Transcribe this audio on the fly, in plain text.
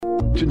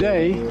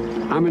Today,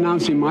 I'm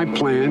announcing my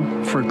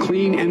plan for a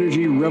clean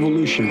energy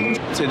revolution.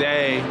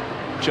 Today,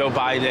 Joe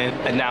Biden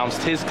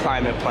announced his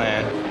climate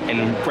plan and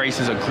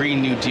embraces a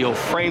Green New Deal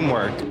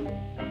framework.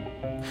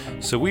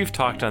 So we've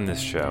talked on this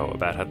show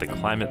about how the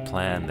climate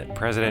plan that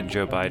President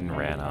Joe Biden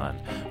ran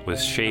on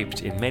was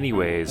shaped in many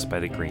ways by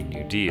the Green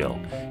New Deal,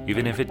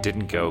 even if it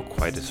didn't go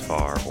quite as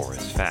far or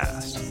as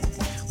fast.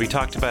 We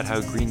talked about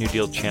how Green New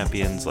Deal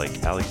champions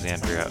like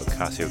Alexandria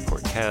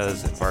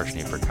Ocasio-Cortez and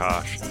Varshini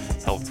Prakash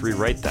helped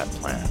rewrite that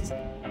plan.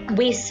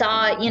 We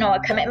saw, a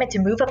commitment to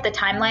move up the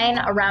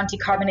timeline around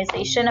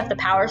decarbonization of the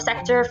power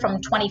sector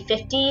from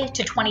 2050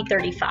 to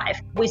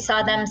 2035. We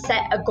saw them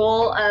set a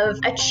goal of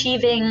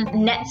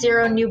achieving net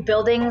zero new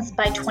buildings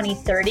by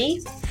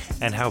 2030.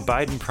 And how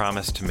Biden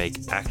promised to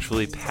make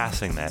actually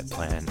passing that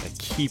plan a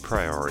key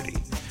priority.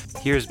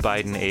 Here's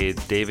Biden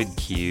aide David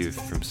Kiev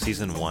from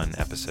Season 1,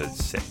 Episode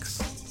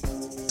 6.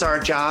 Our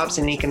jobs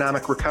and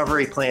economic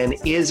recovery plan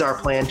is our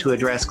plan to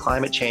address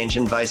climate change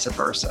and vice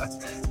versa.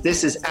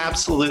 This is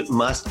absolute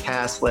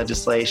must-pass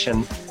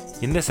legislation.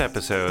 In this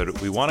episode,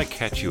 we want to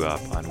catch you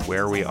up on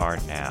where we are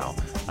now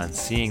on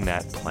seeing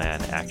that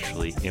plan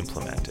actually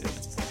implemented.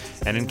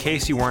 And in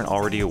case you weren't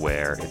already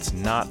aware, it's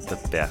not the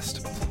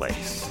best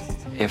place.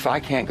 If I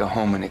can't go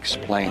home and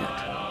explain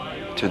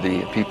it to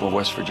the people of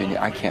West Virginia,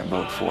 I can't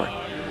vote for it.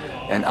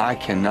 And I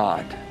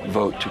cannot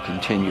vote to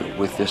continue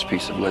with this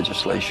piece of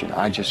legislation.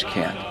 I just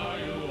can't.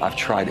 I've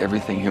tried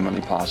everything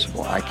humanly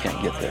possible. I can't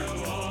get there.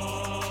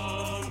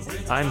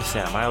 I'm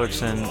Sam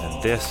Eilertson,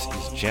 and this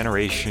is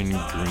Generation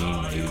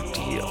Green New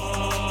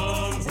Deal.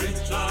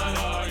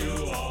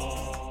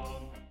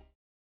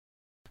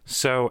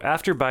 So,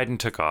 after Biden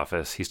took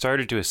office, he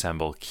started to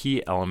assemble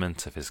key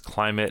elements of his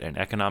climate and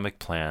economic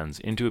plans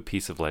into a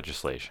piece of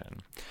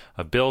legislation,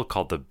 a bill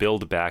called the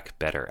Build Back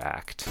Better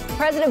Act.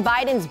 President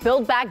Biden's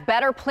Build Back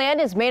Better plan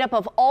is made up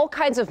of all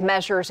kinds of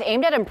measures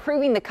aimed at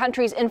improving the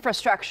country's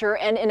infrastructure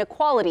and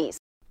inequalities.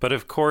 But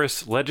of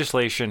course,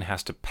 legislation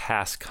has to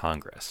pass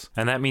Congress,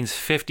 and that means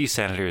 50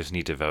 senators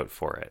need to vote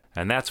for it.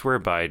 And that's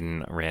where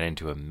Biden ran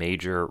into a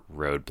major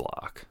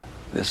roadblock.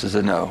 This is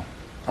a no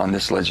on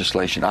this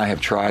legislation. I have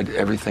tried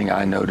everything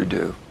I know to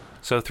do.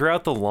 So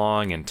throughout the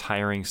long and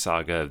tiring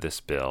saga of this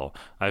bill,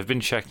 I've been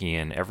checking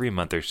in every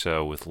month or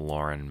so with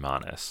Lauren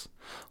Monis.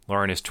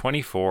 Lauren is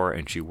 24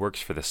 and she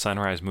works for the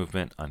Sunrise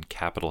Movement on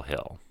Capitol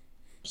Hill.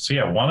 So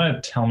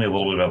want to tell me a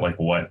little bit about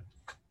what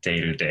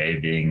day-to-day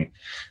being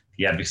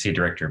the advocacy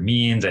director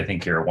means? I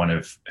think you're one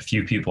of a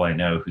few people I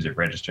know who's a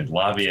registered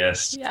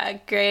lobbyist. Yeah,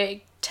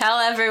 great. Tell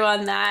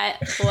everyone that.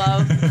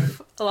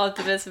 Love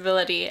the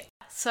visibility.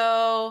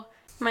 So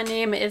my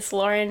name is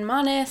Lauren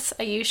Monis.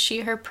 I use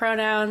she, her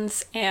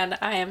pronouns, and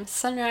I am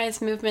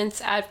Sunrise Movement's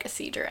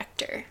advocacy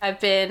director. I've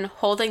been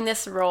holding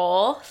this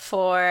role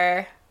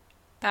for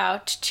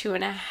about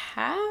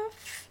 2.5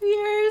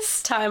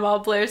 years. Time all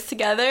blurs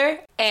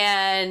together.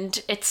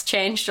 And it's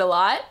changed a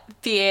lot,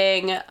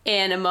 being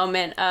in a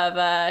moment of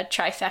a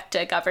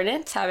trifecta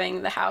governance,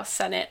 having the House,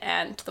 Senate,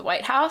 and the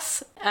White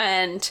House.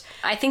 And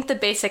I think the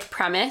basic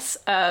premise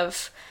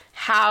of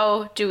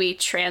how do we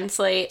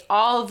translate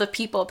all the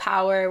people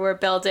power we're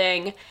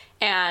building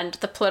and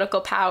the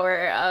political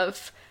power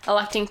of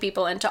electing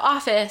people into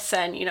office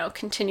and,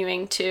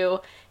 continuing to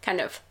kind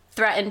of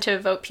threaten to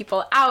vote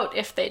people out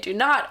if they do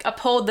not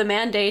uphold the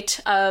mandate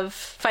of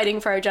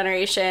fighting for our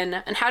generation?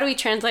 And how do we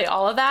translate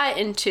all of that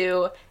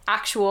into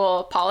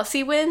actual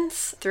policy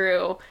wins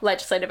through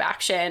legislative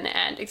action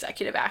and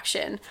executive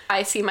action?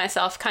 I see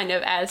myself kind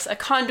of as a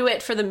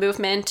conduit for the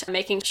movement,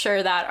 making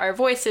sure that our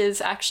voices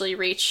actually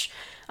reach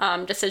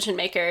decision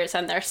makers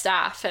and their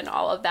staff and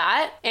all of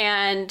that.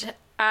 And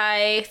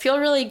I feel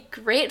really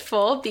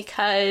grateful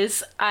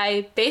because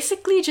I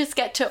basically just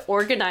get to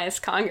organize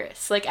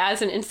Congress,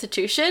 as an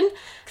institution.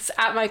 Because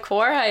at my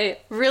core, I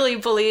really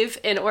believe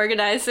in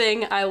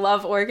organizing. I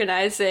love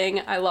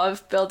organizing. I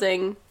love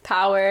building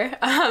power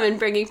and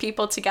bringing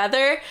people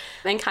together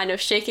and kind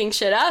of shaking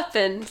shit up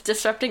and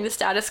disrupting the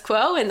status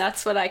quo. And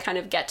that's what I kind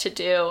of get to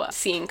do,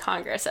 seeing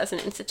Congress as an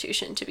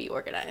institution to be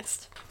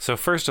organized. So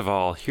first of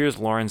all, here's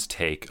Lauren's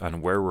take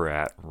on where we're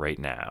at right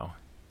now.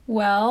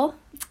 Well,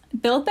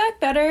 Build Back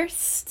Better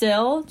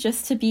still,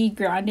 just to be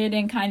grounded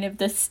in kind of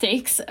the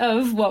stakes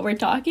of what we're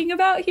talking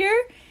about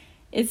here,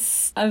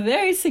 it's a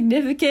very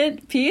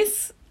significant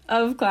piece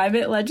of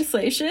climate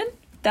legislation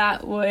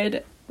that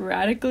would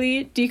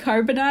radically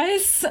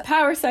decarbonize the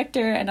power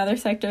sector and other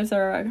sectors of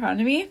our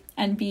economy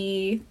and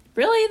be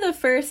really the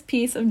first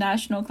piece of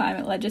national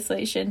climate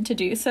legislation to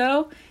do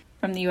so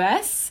from the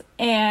US.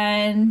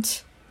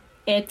 And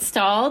it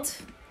stalled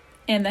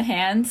in the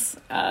hands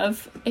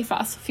of a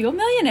fossil fuel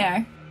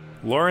millionaire.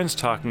 Lauren's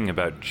talking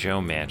about Joe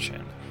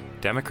Manchin,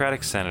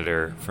 Democratic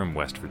senator from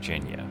West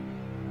Virginia.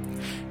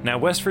 Now,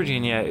 West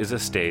Virginia is a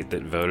state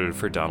that voted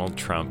for Donald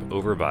Trump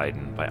over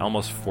Biden by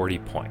almost 40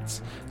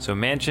 points, so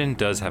Manchin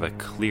does have a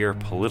clear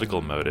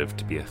political motive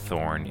to be a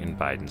thorn in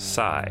Biden's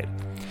side.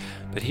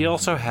 But he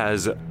also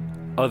has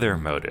other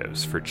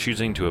motives for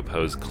choosing to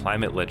oppose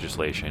climate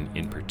legislation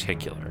in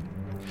particular.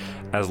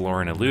 As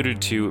Lauren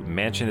alluded to,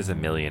 Manchin is a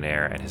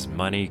millionaire and his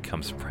money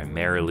comes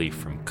primarily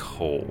from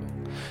coal.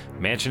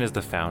 Manchin is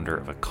the founder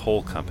of a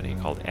coal company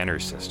called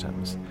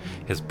Enersystems.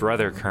 His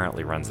brother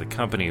currently runs the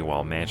company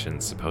while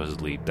Manchin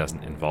supposedly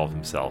doesn't involve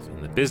himself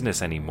in the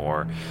business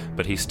anymore,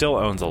 but he still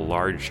owns a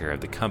large share of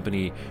the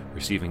company,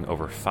 receiving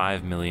over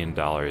 $5 million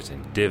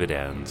in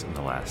dividends in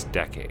the last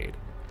decade.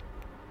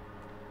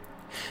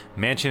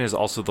 Manchin is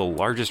also the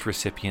largest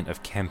recipient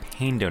of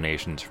campaign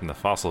donations from the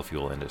fossil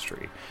fuel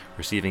industry,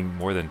 receiving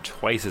more than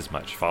twice as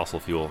much fossil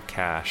fuel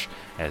cash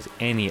as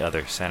any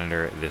other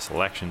senator this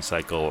election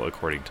cycle,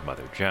 according to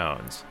Mother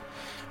Jones.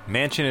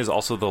 Manchin is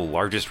also the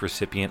largest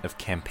recipient of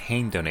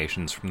campaign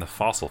donations from the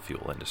fossil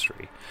fuel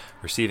industry,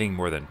 receiving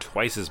more than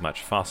twice as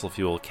much fossil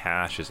fuel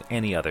cash as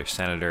any other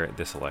senator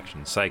this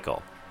election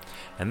cycle.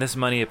 And this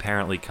money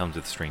apparently comes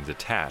with strings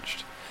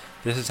attached.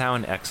 This is how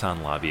an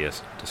Exxon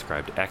lobbyist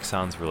described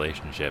Exxon's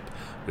relationship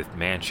with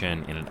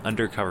Manchin in an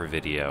undercover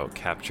video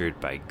captured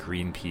by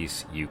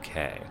Greenpeace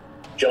UK.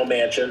 Joe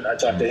Manchin, I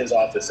talk to his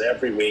office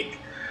every week.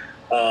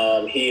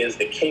 He is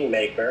the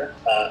kingmaker,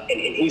 and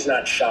he's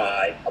not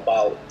shy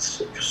about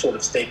sort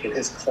of staking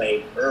his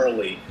claim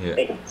early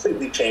and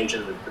completely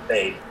changing the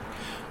debate.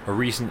 A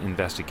recent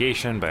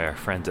investigation by our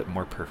friends at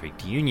More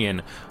Perfect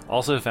Union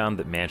also found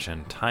that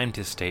Manchin timed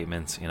his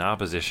statements in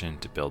opposition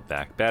to Build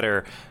Back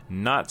Better,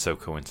 not so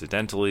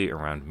coincidentally,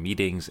 around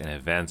meetings and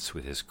events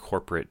with his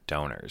corporate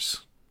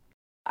donors.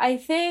 I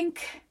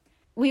think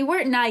we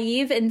weren't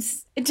naive in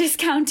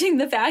discounting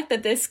the fact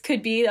that this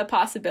could be a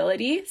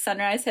possibility.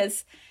 Sunrise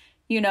has,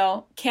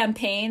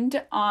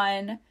 campaigned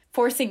on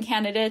forcing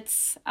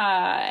candidates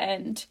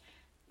and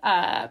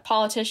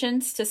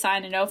politicians to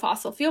sign a no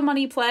fossil fuel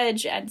money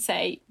pledge and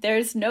say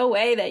there's no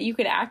way that you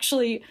could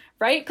actually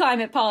write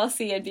climate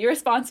policy and be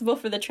responsible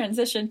for the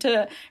transition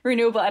to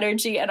renewable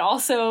energy and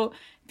also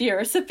be a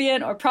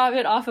recipient or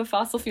profit off of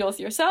fossil fuels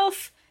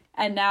yourself.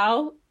 And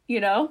now,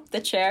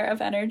 the chair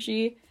of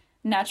Energy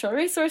Natural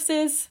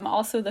Resources,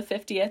 also the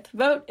 50th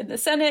vote in the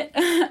Senate,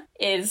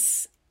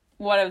 is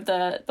one of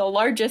the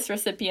largest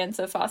recipients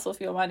of fossil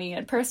fuel money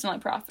and personally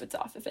profits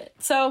off of it.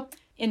 So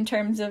in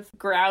terms of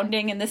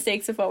grounding in the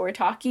stakes of what we're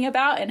talking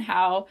about and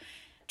how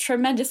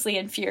tremendously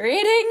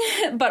infuriating,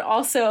 but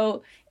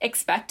also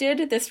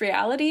expected this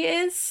reality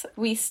is,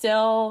 we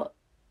still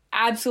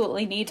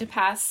absolutely need to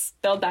pass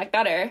Build Back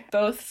Better,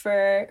 both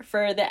for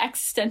the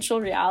existential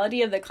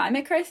reality of the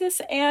climate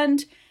crisis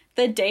and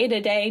the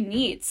day-to-day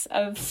needs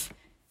of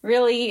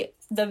really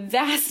the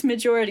vast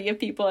majority of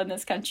people in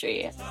this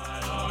country. Which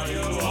side are you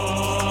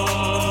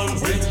on?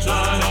 Which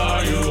side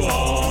are you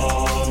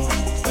on?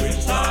 Which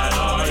side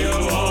are you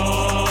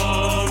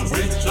on?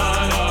 Which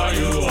side are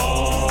you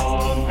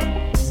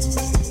on?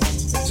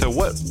 So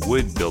what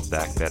would Build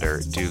Back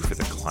Better do for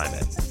the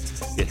climate?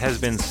 It has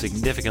been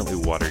significantly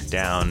watered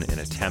down in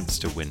attempts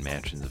to win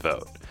Manchin's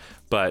vote.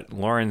 But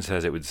Lauren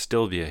says it would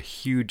still be a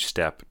huge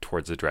step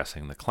towards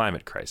addressing the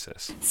climate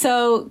crisis.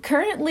 So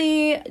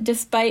currently,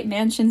 despite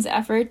Manchin's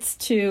efforts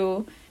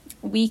to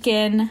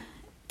weaken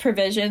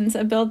provisions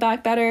of Build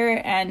Back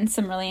Better and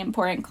some really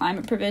important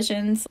climate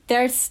provisions,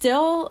 there are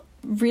still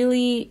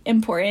really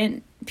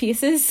important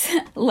pieces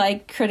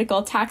like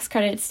critical tax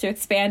credits to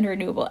expand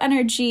renewable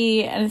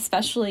energy and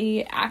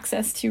especially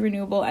access to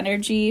renewable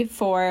energy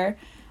for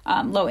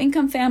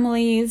low-income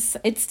families.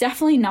 It's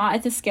definitely not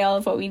at the scale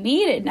of what we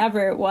need. It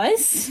never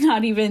was,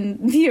 not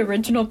even the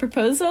original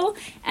proposal.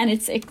 And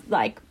it's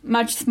like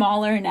much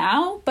smaller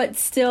now, but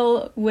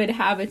still would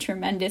have a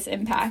tremendous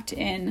impact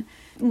in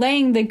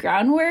laying the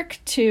groundwork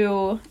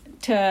to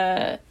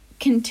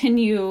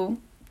continue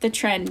the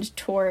trend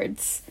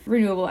towards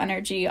renewable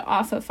energy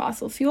off of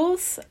fossil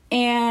fuels.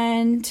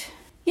 And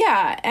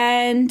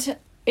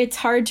it's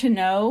hard to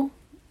know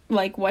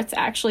what's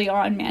actually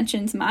on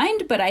Manchin's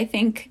mind, but I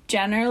think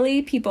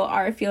generally people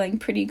are feeling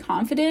pretty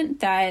confident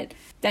that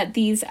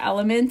these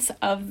elements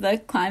of the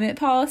climate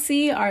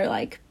policy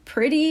are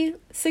pretty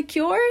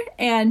secure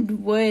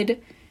and would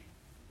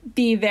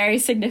be very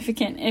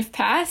significant if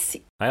passed.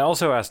 I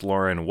also asked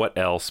Lauren what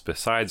else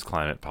besides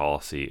climate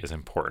policy is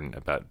important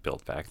about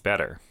Build Back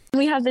Better.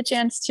 We have the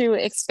chance to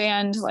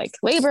expand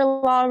labor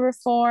law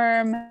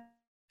reform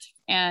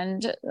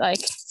and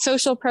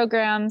social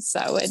programs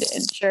that would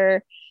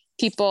ensure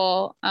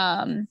people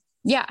have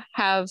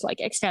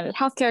expanded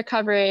healthcare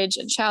coverage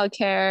and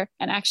childcare,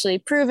 and actually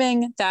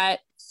proving that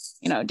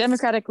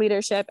democratic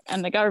leadership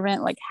and the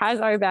government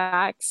has our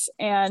backs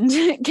and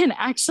can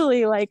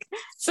actually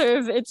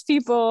serve its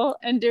people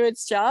and do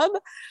its job.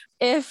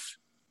 If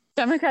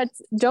Democrats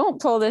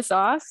don't pull this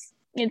off,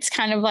 it's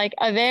kind of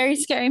a very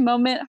scary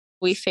moment.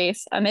 We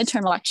face a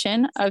midterm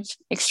election of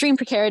extreme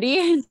precarity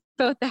in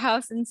both the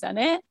House and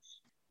Senate.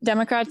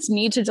 Democrats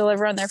need to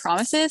deliver on their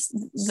promises.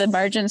 The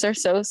margins are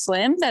so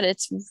slim that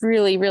it's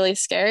really, really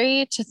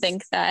scary to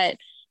think that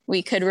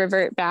we could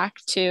revert back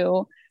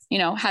to,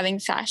 having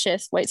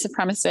fascist, white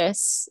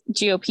supremacist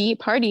GOP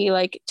party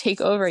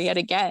take over yet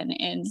again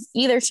in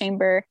either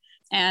chamber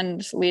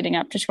and leading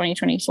up to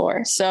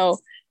 2024. So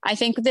I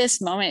think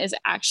this moment is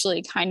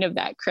actually kind of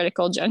that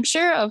critical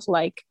juncture of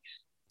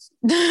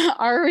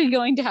are we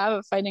going to have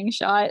a fighting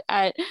shot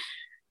at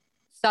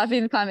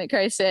stopping the climate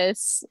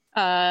crisis,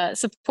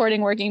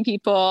 supporting working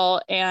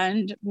people,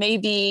 and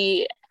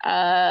maybe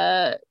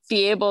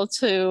be able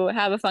to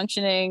have a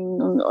functioning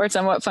or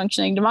somewhat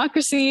functioning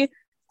democracy?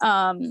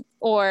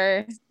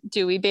 Or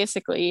do we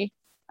basically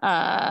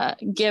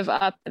give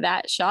up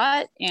that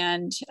shot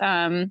and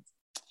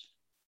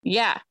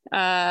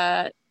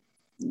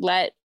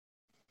let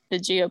the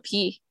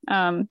GOP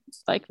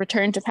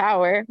return to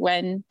power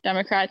when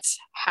Democrats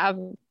have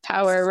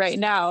power right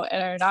now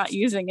and are not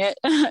using it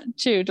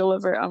to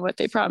deliver on what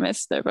they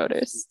promised their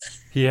voters?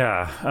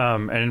 Yeah,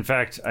 and in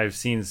fact, I've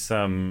seen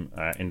some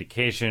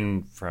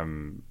indication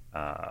from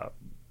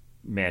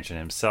Manchin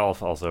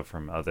himself, also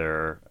from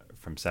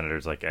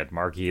senators like Ed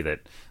Markey,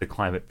 that the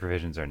climate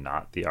provisions are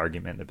not the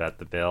argument about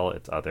the bill.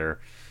 It's other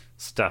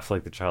stuff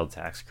like the child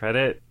tax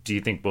credit. Do you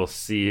think we'll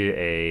see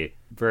a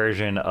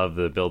version of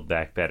the Build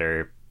Back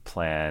Better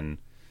plan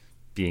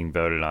being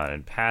voted on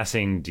and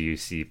passing? Do you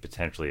see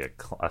potentially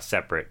a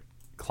separate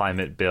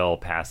climate bill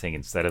passing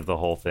instead of the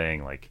whole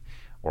thing?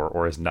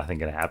 Or is nothing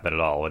going to happen at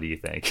all? What do you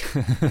think?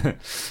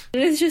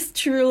 It is just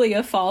truly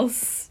a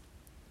false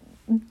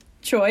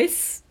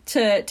choice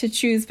to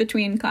choose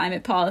between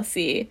climate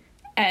policy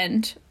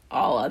and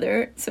all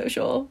other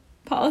social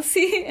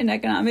policy and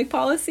economic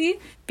policy,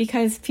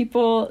 because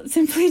people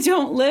simply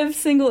don't live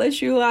single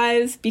issue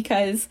lives,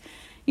 because,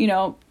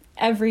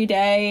 every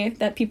day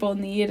that people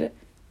need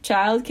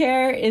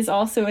childcare is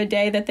also a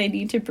day that they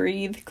need to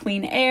breathe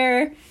clean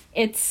air.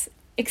 It's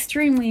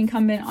extremely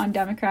incumbent on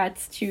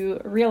Democrats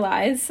to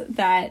realize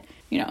that,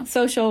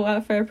 social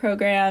welfare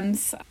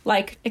programs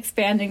like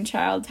expanding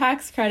child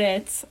tax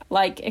credits,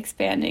 like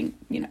expanding,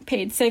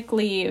 paid sick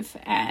leave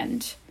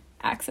and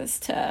access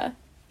to,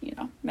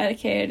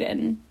 Medicaid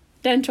and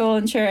dental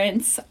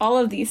insurance, all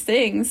of these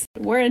things,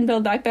 we're in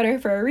Build Back Better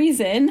for a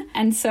reason.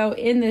 And so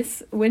in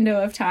this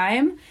window of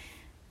time,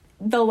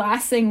 the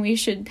last thing we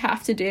should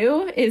have to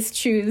do is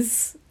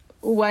choose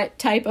what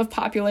type of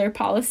popular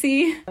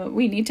policy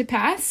we need to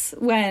pass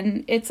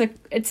when it's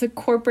a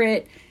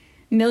corporate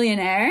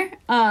millionaire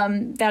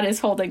that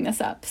is holding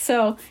this up.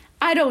 So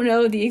I don't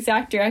know the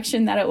exact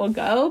direction that it will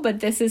go,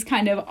 but this is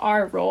kind of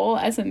our role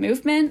as a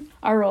movement,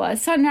 our role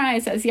as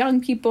Sunrise, as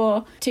young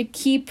people, to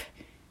keep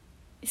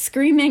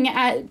screaming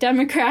at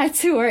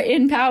Democrats who are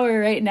in power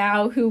right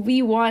now, who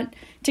we want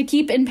to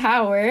keep in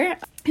power,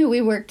 who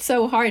we worked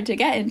so hard to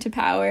get into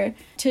power,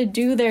 to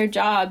do their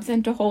jobs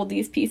and to hold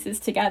these pieces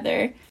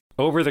together.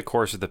 Over the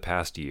course of the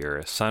past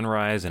year,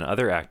 Sunrise and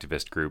other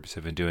activist groups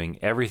have been doing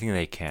everything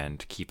they can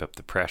to keep up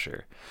the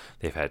pressure.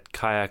 They've had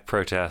kayak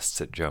protests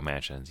at Joe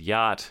Manchin's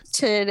yacht.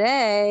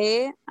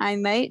 Today, I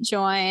might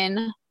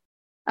join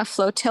a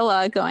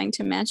flotilla going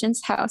to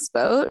Manchin's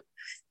houseboat.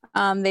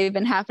 They've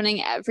been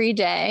happening every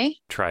day.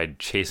 Tried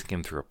chasing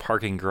him through a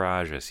parking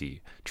garage as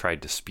he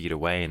tried to speed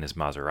away in his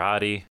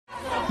Maserati.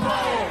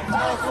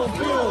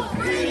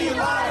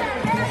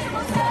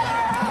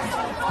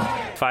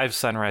 5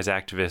 Sunrise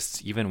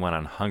activists even went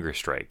on hunger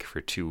strike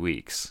for 2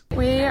 weeks.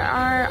 We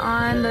are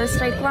on the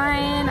strike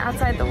line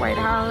outside the White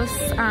House.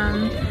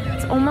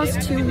 It's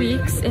almost 2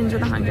 weeks into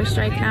the hunger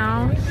strike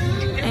now,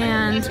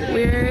 and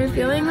we're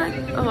feeling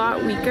a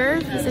lot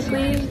weaker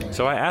physically.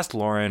 So I asked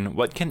Lauren,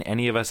 what can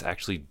any of us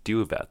actually do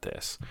about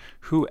this?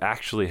 Who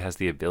actually has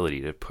the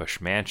ability to push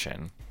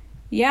Manchin?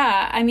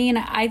 Yeah,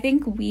 I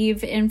think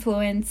we've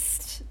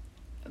influenced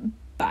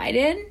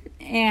Biden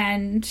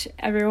and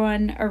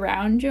everyone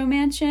around Joe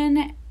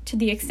Manchin to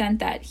the extent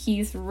that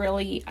he's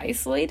really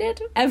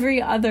isolated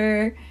every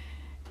other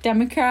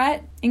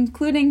Democrat,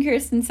 including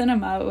Kyrsten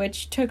Sinema,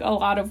 which took a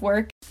lot of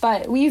work.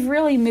 But we've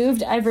really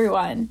moved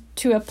everyone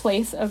to a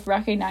place of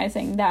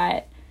recognizing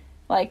that,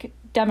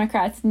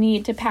 Democrats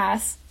need to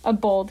pass a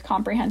bold,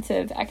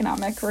 comprehensive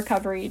economic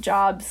recovery,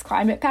 jobs,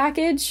 climate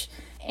package.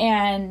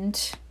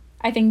 And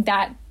I think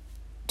that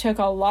took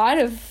a lot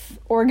of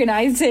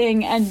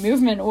organizing and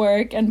movement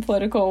work and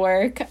political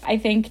work. I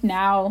think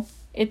now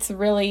it's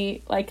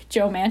really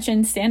Joe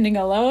Manchin standing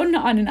alone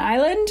on an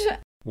island.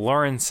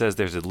 Lauren says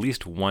there's at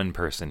least one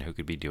person who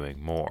could be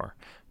doing more: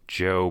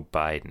 Joe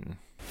Biden.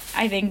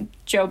 I think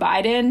Joe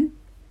Biden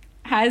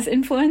has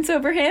influence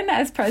over him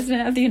as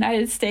president of the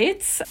United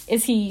States.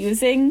 Is he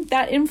using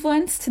that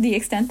influence to the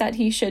extent that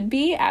he should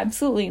be?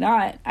 Absolutely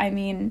not.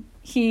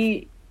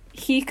 He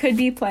could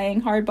be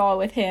playing hardball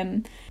with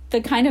him.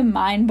 The kind of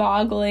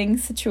mind-boggling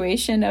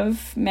situation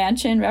of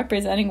Manchin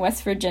representing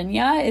West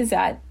Virginia is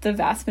that the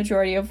vast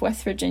majority of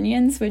West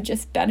Virginians would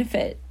just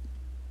benefit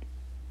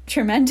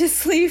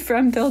tremendously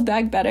from Build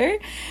Back Better,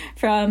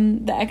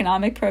 from the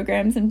economic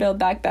programs in Build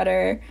Back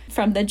Better,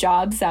 from the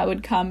jobs that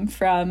would come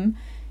from,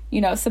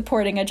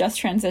 supporting a just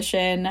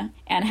transition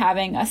and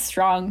having a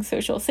strong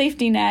social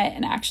safety net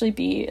and actually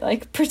be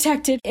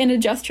protected in a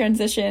just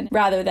transition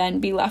rather than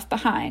be left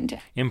behind.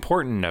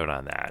 Important note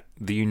on that.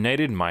 The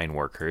United Mine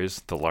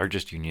Workers, the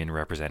largest union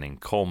representing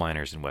coal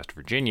miners in West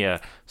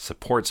Virginia,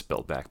 supports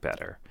Build Back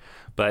Better.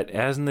 But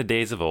as in the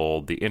days of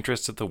old, the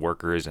interests of the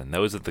workers and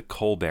those of the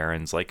coal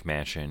barons like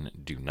Manchin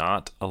do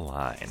not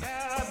align.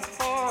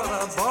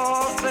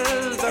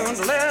 masses don't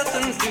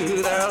listen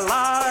to their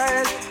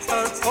lies.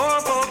 'Cause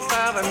poor folks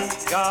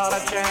haven't got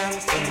a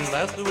chance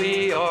unless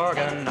we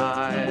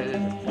organize.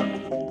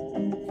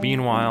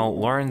 Meanwhile,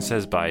 Lauren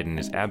says Biden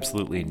is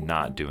absolutely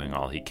not doing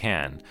all he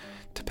can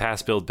to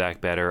pass Build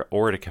Back Better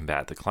or to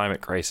combat the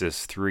climate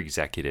crisis through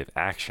executive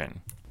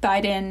action.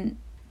 Biden,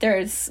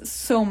 there's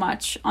so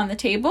much on the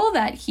table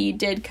that he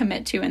did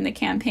commit to in the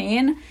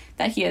campaign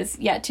that he has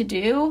yet to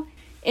do.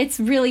 It's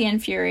really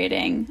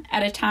infuriating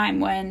at a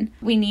time when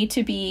we need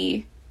to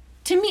meet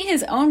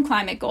his own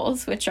climate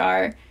goals, which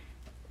are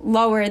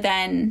lower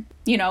than,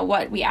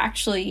 what we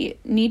actually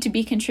need to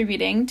be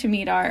contributing to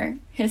meet our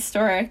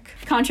historic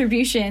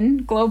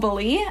contribution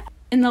globally.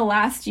 In the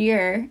last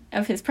year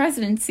of his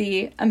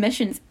presidency,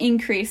 emissions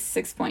increased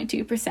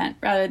 6.2%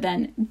 rather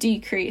than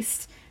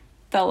decreased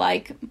the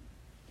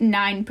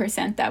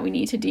 9% that we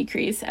need to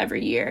decrease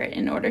every year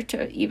in order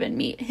to even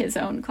meet his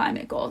own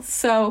climate goals.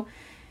 So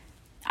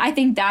I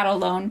think that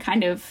alone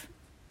kind of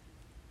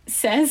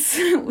says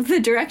the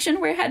direction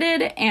we're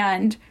headed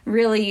and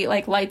really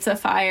lights a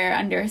fire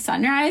under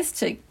Sunrise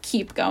to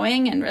keep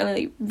going and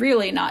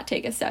really not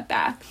take a step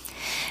back.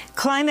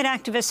 Climate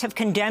activists have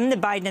condemned the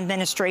Biden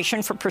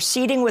administration for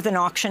proceeding with an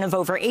auction of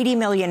over 80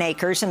 million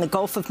acres in the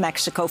Gulf of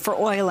Mexico for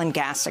oil and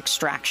gas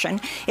extraction.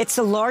 It's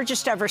the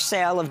largest ever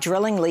sale of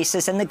drilling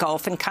leases in the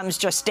Gulf and comes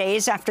just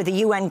days after the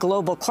UN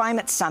Global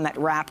Climate Summit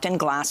wrapped in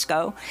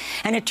Glasgow.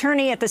 An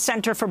attorney at the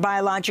Center for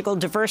Biological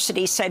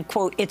Diversity said,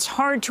 quote, "It's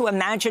hard to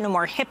imagine a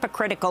more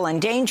hypocritical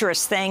and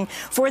dangerous thing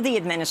for the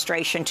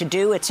administration to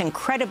do. It's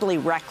incredibly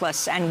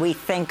reckless and we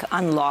think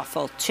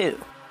unlawful, too."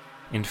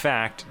 In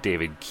fact,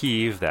 David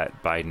Keefe,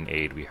 that Biden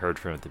aide we heard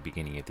from at the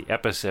beginning of the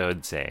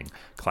episode, saying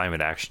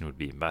climate action would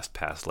be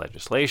must-pass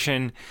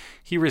legislation,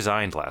 he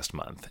resigned last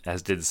month,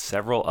 as did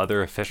several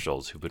other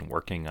officials who've been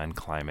working on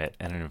climate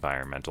and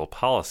environmental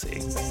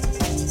policy.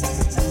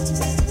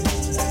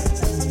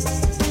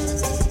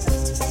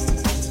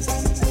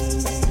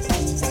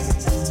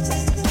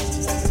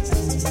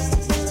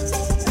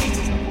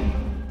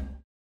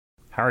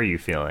 How are you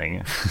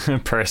feeling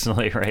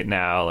personally right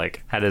now?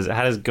 How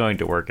does going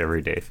to work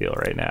every day feel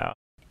right now?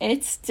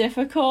 It's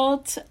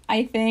difficult.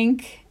 I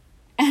think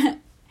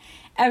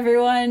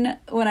everyone,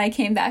 when I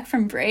came back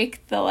from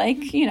break,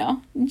 the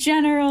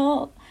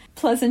general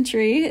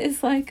pleasantry is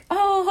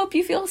oh, hope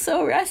you feel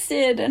so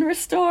rested and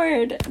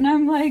restored. And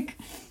I'm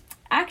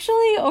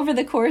actually, over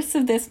the course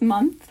of this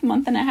month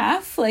and a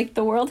half,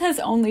 the world has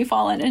only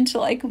fallen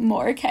into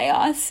more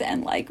chaos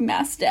and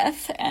mass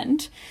death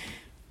and,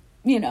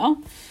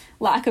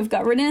 lack of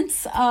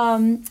governance.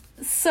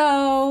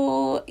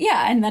 So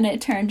yeah, and then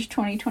it turned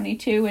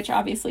 2022, which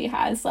obviously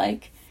has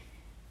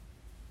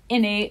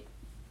innate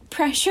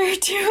pressure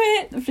to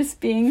it of just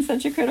being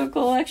such a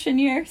critical election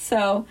year.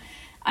 So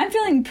I'm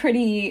feeling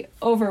pretty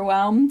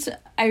overwhelmed.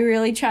 I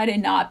really try to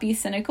not be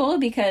cynical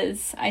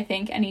because I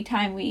think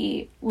anytime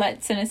we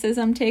let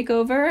cynicism take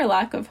over, a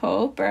lack of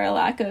hope or a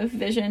lack of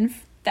vision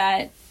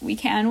that we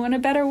can win a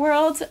better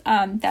world,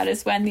 that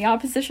is when the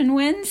opposition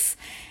wins.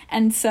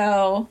 And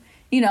so,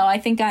 I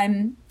think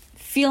I'm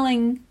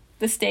feeling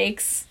the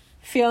stakes,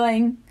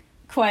 feeling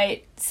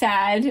quite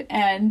sad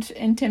and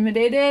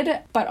intimidated,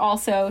 but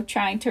also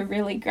trying to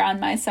really ground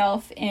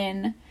myself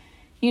in,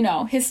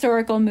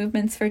 historical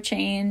movements for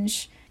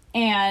change,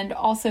 and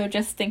also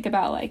just think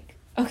about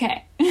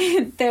okay,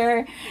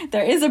 there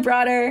is a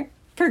broader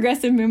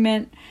progressive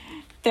movement.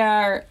 There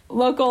are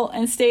local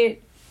and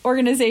state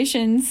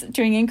organizations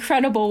doing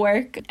incredible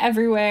work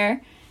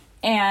everywhere,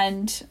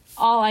 and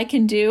all I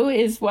can do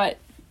is what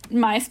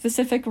my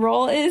specific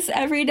role is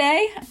every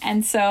day.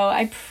 And so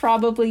I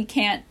probably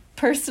can't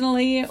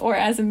personally or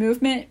as a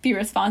movement be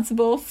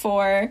responsible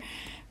for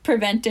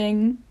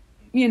preventing,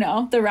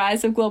 the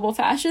rise of global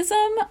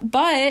fascism,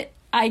 but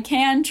I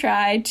can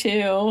try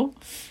to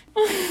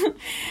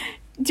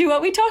do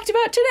what we talked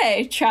about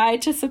today, try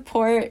to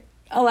support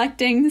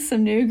electing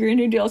some new Green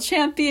New Deal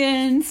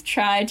champions,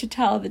 try to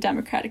tell the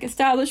Democratic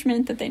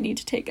establishment that they need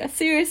to take us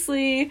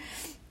seriously,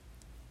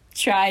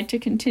 try to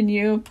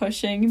continue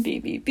pushing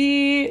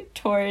BBB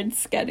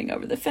towards getting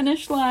over the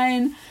finish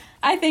line.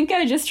 I think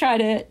I just try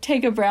to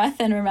take a breath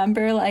and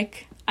remember,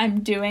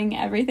 I'm doing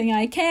everything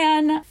I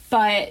can.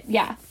 But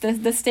yeah,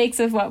 the stakes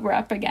of what we're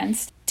up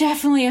against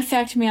definitely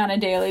affect me on a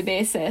daily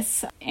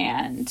basis.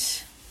 And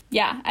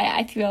yeah,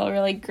 I feel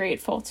really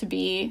grateful to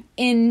be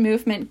in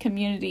movement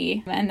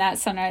community, and that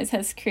Sunrise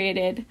has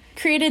created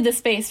the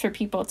space for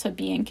people to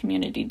be in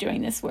community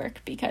doing this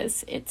work,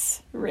 because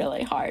it's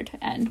really hard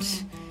and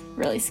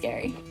really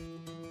scary.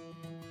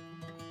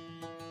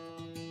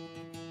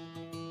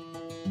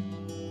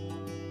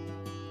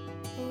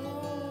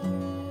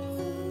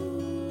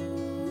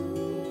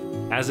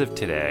 As of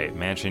today,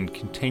 Manchin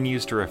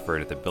continues to refer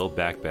to the Build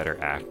Back Better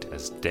Act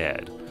as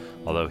dead,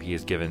 although he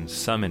has given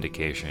some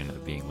indication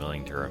of being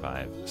willing to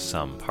revive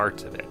some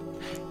parts of it.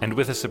 And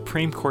with a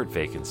Supreme Court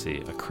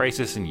vacancy, a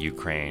crisis in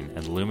Ukraine,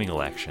 and looming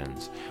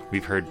elections,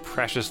 we've heard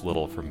precious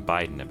little from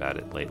Biden about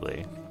it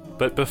lately.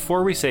 But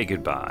before we say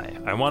goodbye,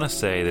 I want to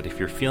say that if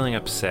you're feeling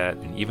upset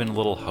and even a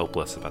little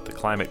hopeless about the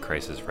climate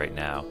crisis right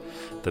now,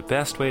 the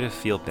best way to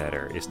feel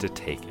better is to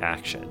take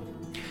action.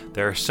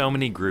 There are so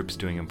many groups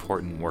doing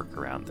important work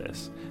around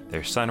this.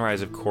 There's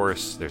Sunrise, of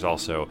course. There's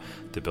also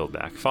the Build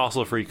Back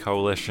Fossil Free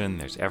Coalition.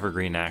 There's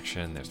Evergreen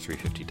Action. There's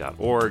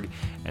 350.org,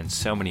 and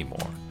so many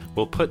more.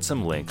 We'll put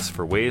some links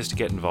for ways to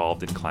get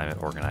involved in climate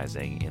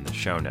organizing in the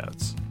show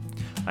notes.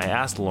 I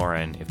asked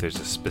Lauren if there's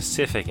a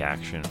specific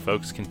action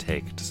folks can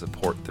take to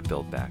support the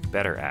Build Back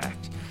Better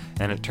Act,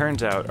 and it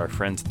turns out our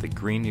friends at the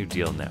Green New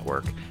Deal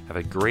Network have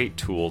a great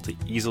tool to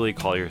easily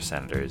call your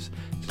senators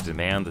to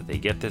demand that they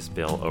get this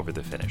bill over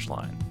the finish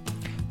line.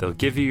 They'll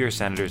give you your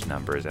senator's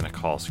numbers and a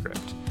call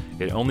script.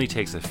 It only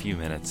takes a few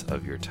minutes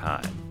of your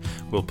time.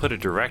 We'll put a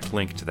direct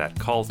link to that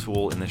call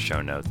tool in the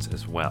show notes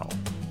as well.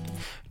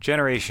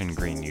 Generation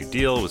Green New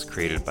Deal was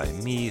created by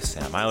me,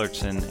 Sam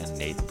Eilertson, and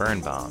Nate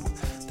Birnbaum.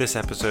 This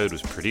episode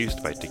was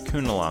produced by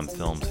Tikkun Olam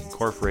Films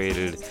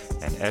Incorporated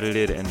and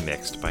edited and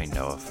mixed by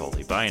Noah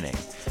Foley Beining.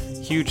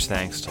 Huge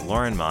thanks to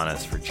Lauren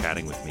Manis for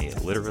chatting with me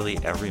literally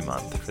every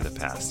month for the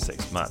past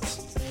 6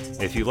 months.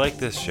 If you like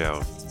this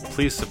show,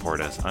 please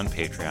support us on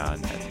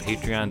Patreon at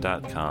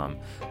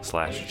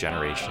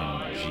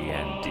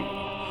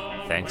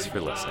patreon.com/GenerationGND. Thanks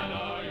for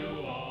listening.